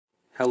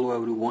Hello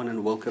everyone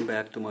and welcome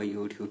back to my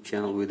YouTube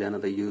channel with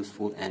another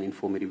useful and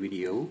informative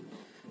video.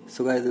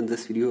 So guys, in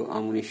this video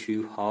I'm going to show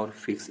you how to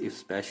fix if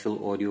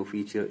Spatial audio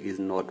feature is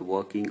not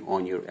working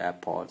on your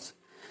AirPods.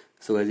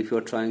 So guys, if you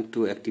are trying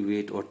to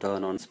activate or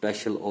turn on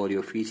Spatial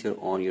audio feature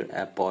on your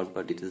AirPods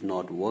but it is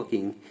not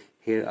working,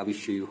 here I will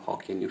show you how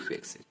can you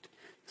fix it.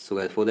 So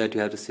guys, for that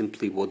you have to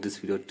simply watch this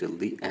video till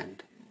the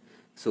end.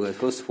 So guys,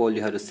 first of all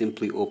you have to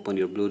simply open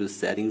your Bluetooth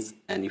settings,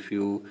 and if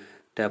you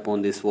tap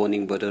on this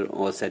warning button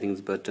or settings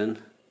button,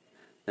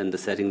 then the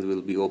settings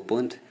will be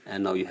opened,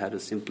 and now you have to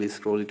simply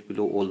scroll it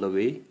below all the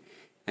way,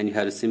 and you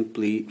have to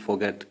simply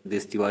forget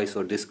this device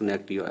or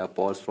disconnect your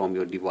AirPods from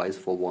your device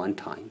for one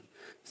time.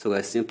 So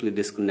guys, simply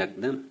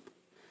disconnect them,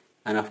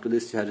 and after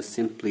this you have to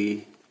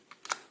simply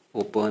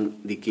open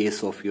the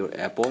case of your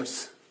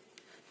AirPods,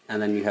 and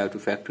then you have to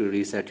factory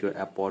reset your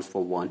AirPods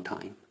for one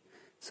time.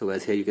 So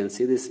as here you can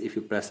see this, if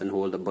you press and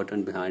hold the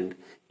button behind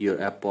your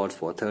AirPods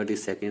for 30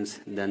 seconds,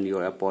 then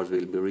your AirPods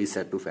will be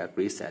reset to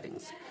factory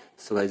settings.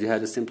 So as you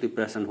have to simply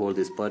press and hold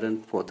this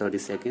button for 30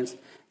 seconds,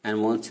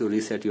 and once you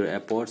reset your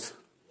AirPods,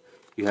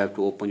 you have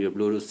to open your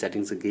Bluetooth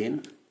settings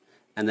again,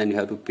 and then you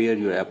have to pair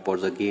your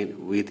AirPods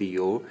again with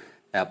your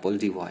Apple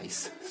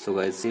device. So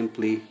guys,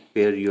 simply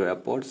pair your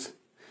AirPods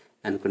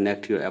and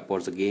connect your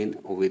AirPods again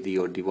with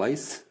your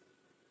device.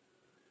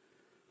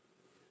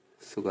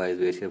 So guys,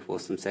 wait here for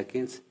some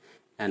seconds.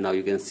 And now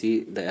you can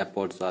see the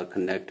AirPods are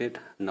connected.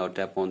 Now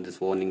tap on this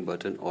warning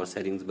button or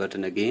settings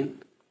button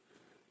again,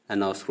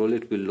 and now scroll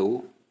it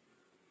below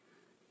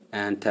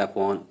and tap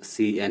on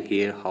see and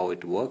hear how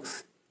it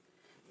works.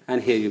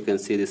 And here you can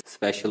see this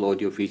Spatial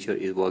audio feature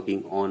is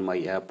working on my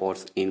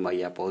AirPods in my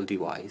Apple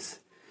device.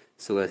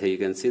 So as here you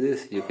can see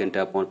this, you can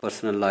tap on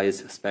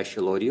personalize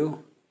Spatial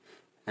audio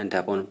and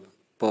tap on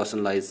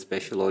personalize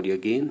Spatial audio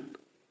again,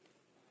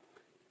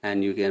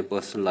 and you can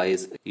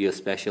personalize your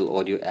Spatial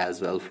audio as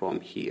well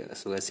from here.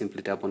 So I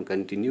simply tap on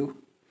continue,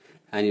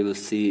 and you will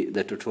see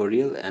the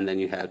tutorial, and then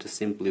you have to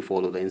simply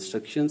follow the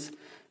instructions,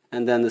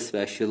 and then the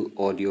Spatial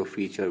audio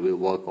feature will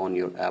work on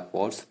your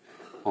AirPods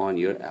on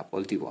your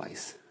Apple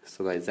device.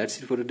 So guys, that's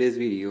it for today's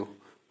video.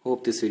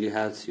 Hope this video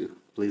helps you.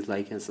 Please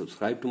like and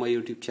subscribe to my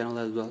YouTube channel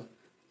as well.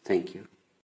 Thank you.